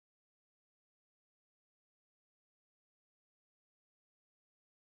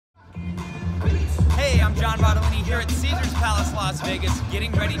John Rotellini here at Caesars Palace, Las Vegas,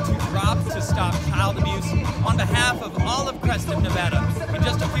 getting ready to drop to stop child abuse on behalf of Olive Crest of Nevada. In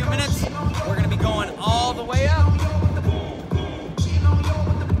just a few minutes, we're going to be going all the way up.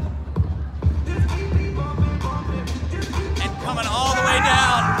 And coming all the way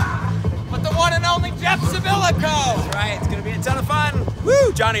down with the one and only Jeff Civillico. That's right, it's going to be a ton of fun.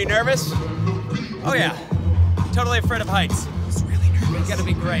 Woo! Johnny, you nervous? Oh yeah, totally afraid of heights. It's really nervous. It's gonna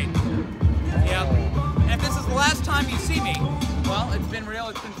be great. Yep. And if this is the last time you see me, well, it's been real,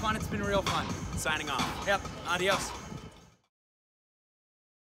 it's been fun, it's been real fun. Signing off. Yep, adios.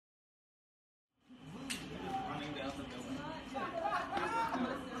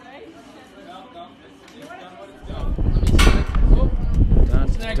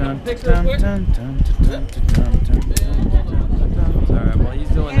 Alright, while he's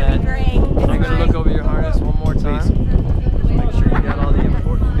doing that, I'm going to look over your harness one more time. Make sure you got all the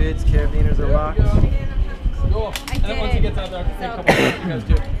important bits, carabiners are locked. Cool. And then once he gets out there, I can take a couple of you guys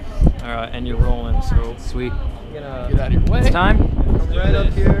too. Alright, and you're rolling, so sweet. I'm gonna get out of your way. It's time. Come right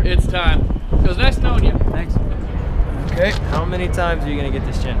up here. It's time. It was nice knowing you. Thanks. Okay, how many times are you going to get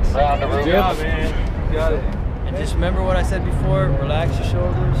this chance? Good job, man. You got it. And just remember what I said before, relax your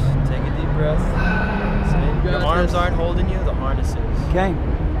shoulders, take a deep breath. Your arms aren't holding you, the harness is. Okay.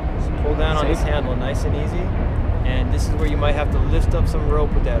 So pull down on this handle nice and easy. And this is where you might have to lift up some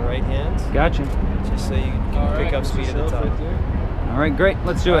rope with that right hand. Gotcha. Just so you can pick up speed at the top. All right, great,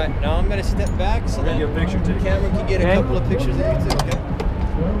 let's do it. Now I'm gonna step back so that the camera can get a couple of pictures of you too, okay?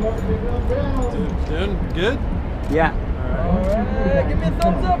 Doing good? Yeah. All right, give me a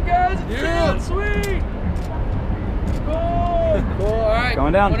thumbs up, guys. It's sweet. Cool. Cool. All right.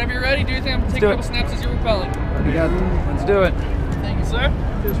 Going down. Whenever you're ready, do your thing. I'm gonna take a couple snaps as you're rappelling. You got it. Let's do it. Thank you, sir.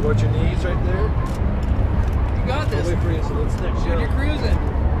 Just watch your knees right there. You got this. I'll wait for you, so let's next Dude, you're cruising.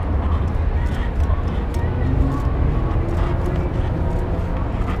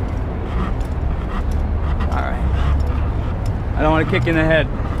 All right. I don't want to kick you in the head.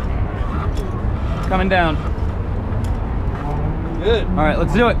 Coming down. Good. All right,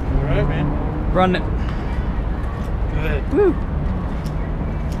 let's do it. All right, man. Run it. Good. Woo.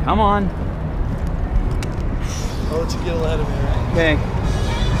 Come on. I'll let you get ahead of me, right? Okay.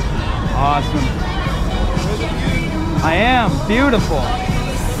 Awesome. I am. Beautiful.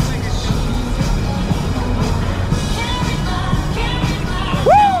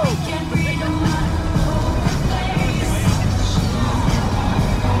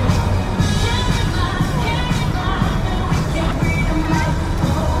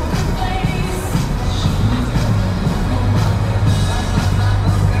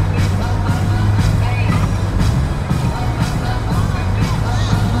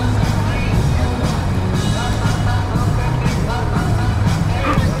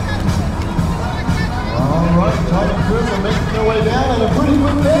 Making their way down at a pretty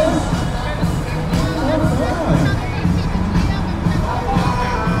quick pace.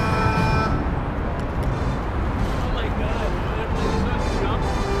 Oh my God!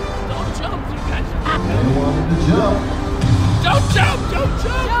 Don't jump, you guys. They wanted to jump. Don't jump! Don't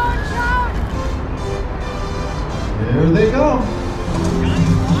jump! Don't jump! There they go.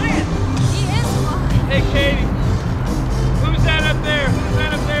 Johnny's flying. He is flying. Hey, Katie. Who's that up there? Who's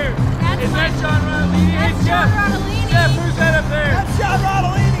that up there? Is that John Rotellini? That's It's John Jeff. Rotellini. Jeff, who's that up there? That's John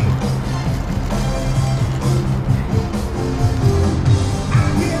Rotellini!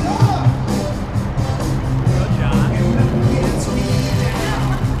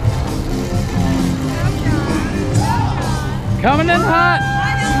 Coming in hot.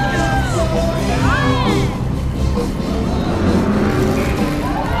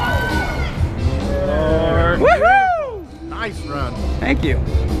 Woohoo! Nice run. Thank you.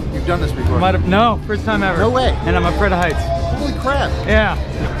 You've done this before. Might have, no, first time ever. No way. And I'm afraid of heights. Holy crap. Yeah.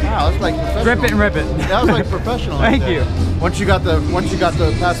 Wow, that's like professional. Grip it and rip it. That was like professional. Thank right you. there. Once you got the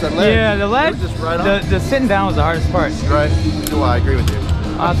past that ledge. Yeah, the ledge. Just right on. The sitting down was the hardest part. Right. Well, I agree with you.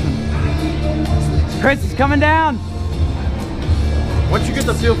 Awesome. Chris is coming down. Once you get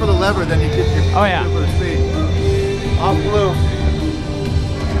the feel for the lever, then you get your Oh, yeah. feel for the speed. Off blue.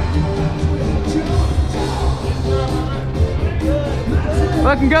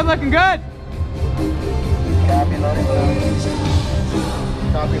 Looking good, looking good. Copy, loading blue.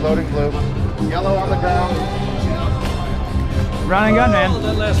 Copy, loading blue. Yellow on the ground. Run and gun, man. Oh,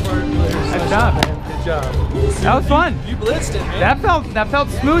 that last part. Nice job. Good job. That was fun. You blitzed it, man. That felt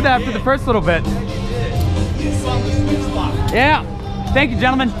smooth after the first little bit. You found the sweet spot. Yeah. Thank you,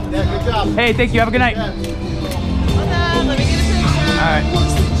 gentlemen. Yeah, good job. Hey, thank you. Have a good night. Yeah. Let me get a picture. All right.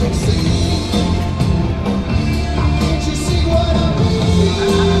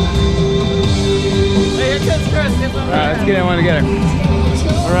 Hey, right, let's get in one together.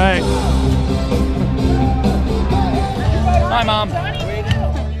 All right. Hi, Mom.